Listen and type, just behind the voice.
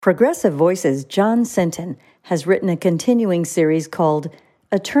Progressive Voices' John Sinton has written a continuing series called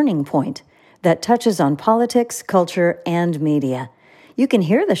A Turning Point that touches on politics, culture, and media. You can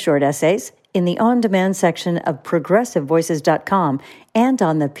hear the short essays in the on-demand section of progressivevoices.com and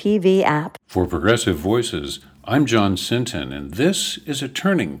on the PV app. For Progressive Voices, I'm John Sinton, and this is A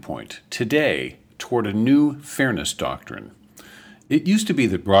Turning Point, today, toward a new fairness doctrine. It used to be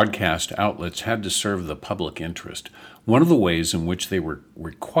that broadcast outlets had to serve the public interest. One of the ways in which they were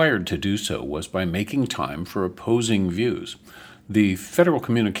required to do so was by making time for opposing views. The Federal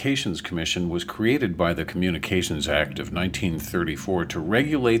Communications Commission was created by the Communications Act of 1934 to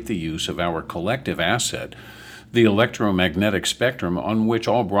regulate the use of our collective asset, the electromagnetic spectrum on which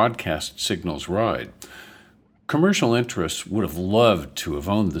all broadcast signals ride. Commercial interests would have loved to have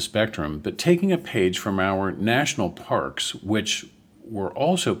owned the spectrum, but taking a page from our national parks, which were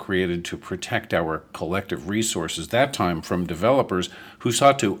also created to protect our collective resources, that time from developers who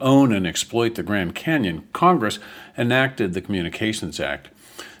sought to own and exploit the Grand Canyon, Congress enacted the Communications Act.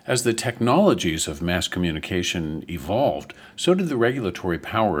 As the technologies of mass communication evolved, so did the regulatory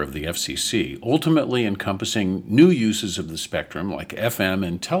power of the FCC, ultimately encompassing new uses of the spectrum like FM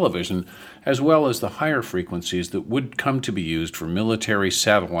and television, as well as the higher frequencies that would come to be used for military,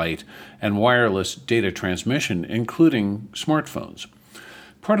 satellite, and wireless data transmission, including smartphones.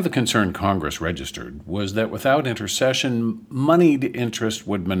 Part of the concern Congress registered was that without intercession, moneyed interest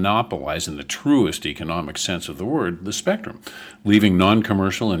would monopolize, in the truest economic sense of the word, the spectrum, leaving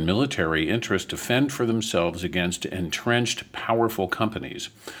non-commercial and military interests to fend for themselves against entrenched, powerful companies.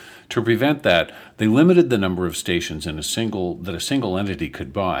 To prevent that, they limited the number of stations that a single entity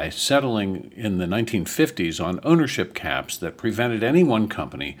could buy, settling in the 1950s on ownership caps that prevented any one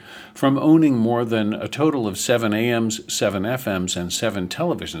company from owning more than a total of 7 AMs, 7 FMs, and 7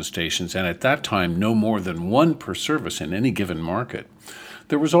 television stations, and at that time no more than one per service in any given market.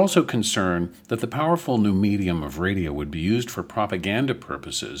 There was also concern that the powerful new medium of radio would be used for propaganda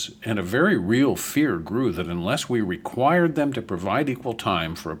purposes, and a very real fear grew that unless we required them to provide equal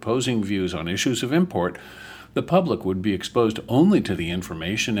time for opposing views on issues of import, the public would be exposed only to the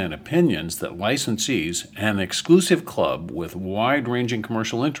information and opinions that licensees, an exclusive club with wide-ranging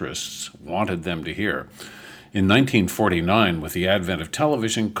commercial interests, wanted them to hear. In 1949, with the advent of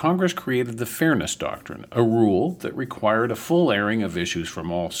television, Congress created the Fairness Doctrine, a rule that required a full airing of issues from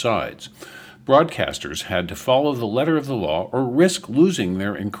all sides. Broadcasters had to follow the letter of the law or risk losing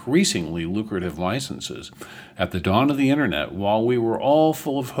their increasingly lucrative licenses. At the dawn of the Internet, while we were all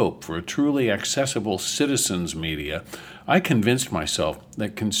full of hope for a truly accessible citizens' media, I convinced myself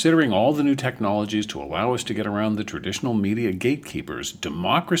that considering all the new technologies to allow us to get around the traditional media gatekeepers,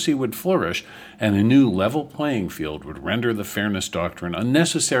 democracy would flourish and a new level playing field would render the Fairness Doctrine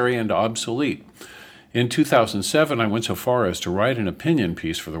unnecessary and obsolete. In 2007, I went so far as to write an opinion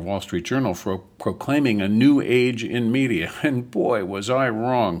piece for the Wall Street Journal proclaiming a new age in media, and boy, was I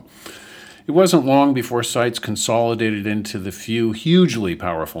wrong. It wasn't long before sites consolidated into the few hugely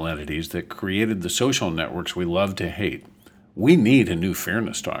powerful entities that created the social networks we love to hate. We need a new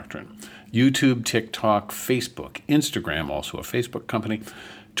fairness doctrine. YouTube, TikTok, Facebook, Instagram, also a Facebook company,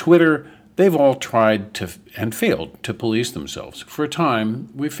 Twitter, they've all tried to and failed to police themselves. For a time,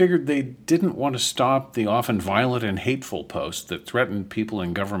 we figured they didn't want to stop the often violent and hateful posts that threatened people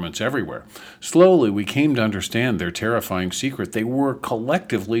in governments everywhere. Slowly, we came to understand their terrifying secret. They were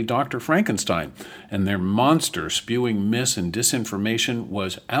collectively Dr. Frankenstein, and their monster spewing mis and disinformation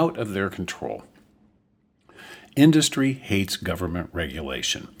was out of their control. Industry hates government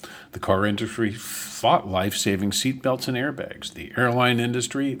regulation. The car industry fought life-saving seatbelts and airbags. The airline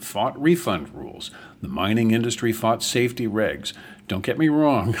industry fought refund rules. The mining industry fought safety regs. Don't get me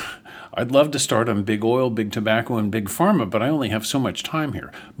wrong. I'd love to start on big oil, big tobacco, and big pharma, but I only have so much time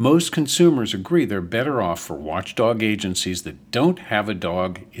here. Most consumers agree they're better off for watchdog agencies that don't have a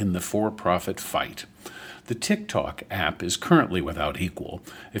dog in the for-profit fight. The TikTok app is currently without equal.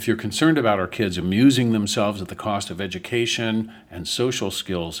 If you're concerned about our kids amusing themselves at the cost of education and social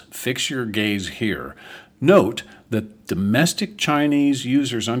skills, fix your gaze here. Note that domestic Chinese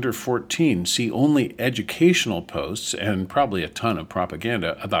users under 14 see only educational posts and probably a ton of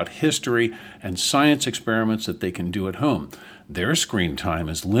propaganda about history and science experiments that they can do at home. Their screen time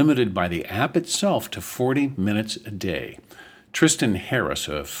is limited by the app itself to 40 minutes a day. Tristan Harris,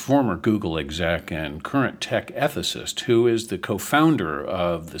 a former Google exec and current tech ethicist who is the co-founder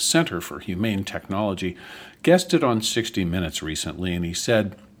of the Center for Humane Technology, guested on 60 Minutes recently, and he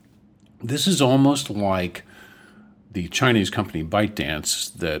said, "This is almost like The Chinese company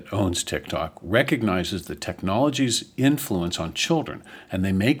ByteDance that owns TikTok recognizes the technology's influence on children, and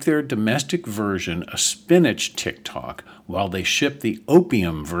they make their domestic version a spinach TikTok while they ship the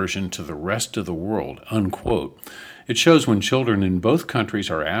opium version to the rest of the world, unquote. It shows when children in both countries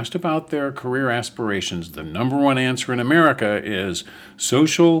are asked about their career aspirations, the number one answer in America is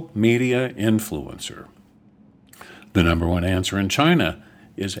social media influencer. The number one answer in China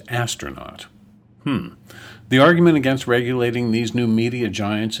is astronaut. The argument against regulating these new media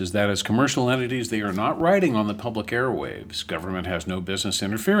giants is that as commercial entities, they are not riding on the public airwaves. Government has no business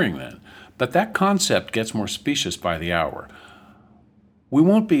interfering then. But that concept gets more specious by the hour. We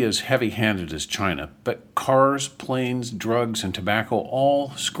won't be as heavy-handed as China, but cars, planes, drugs, and tobacco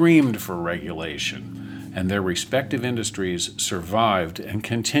all screamed for regulation, and their respective industries survived and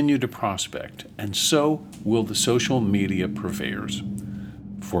continue to prospect, and so will the social media purveyors.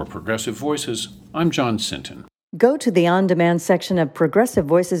 For Progressive Voices, I'm John Sinton. Go to the on-demand section of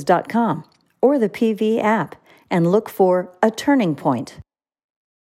progressivevoices.com or the PV app and look for A Turning Point.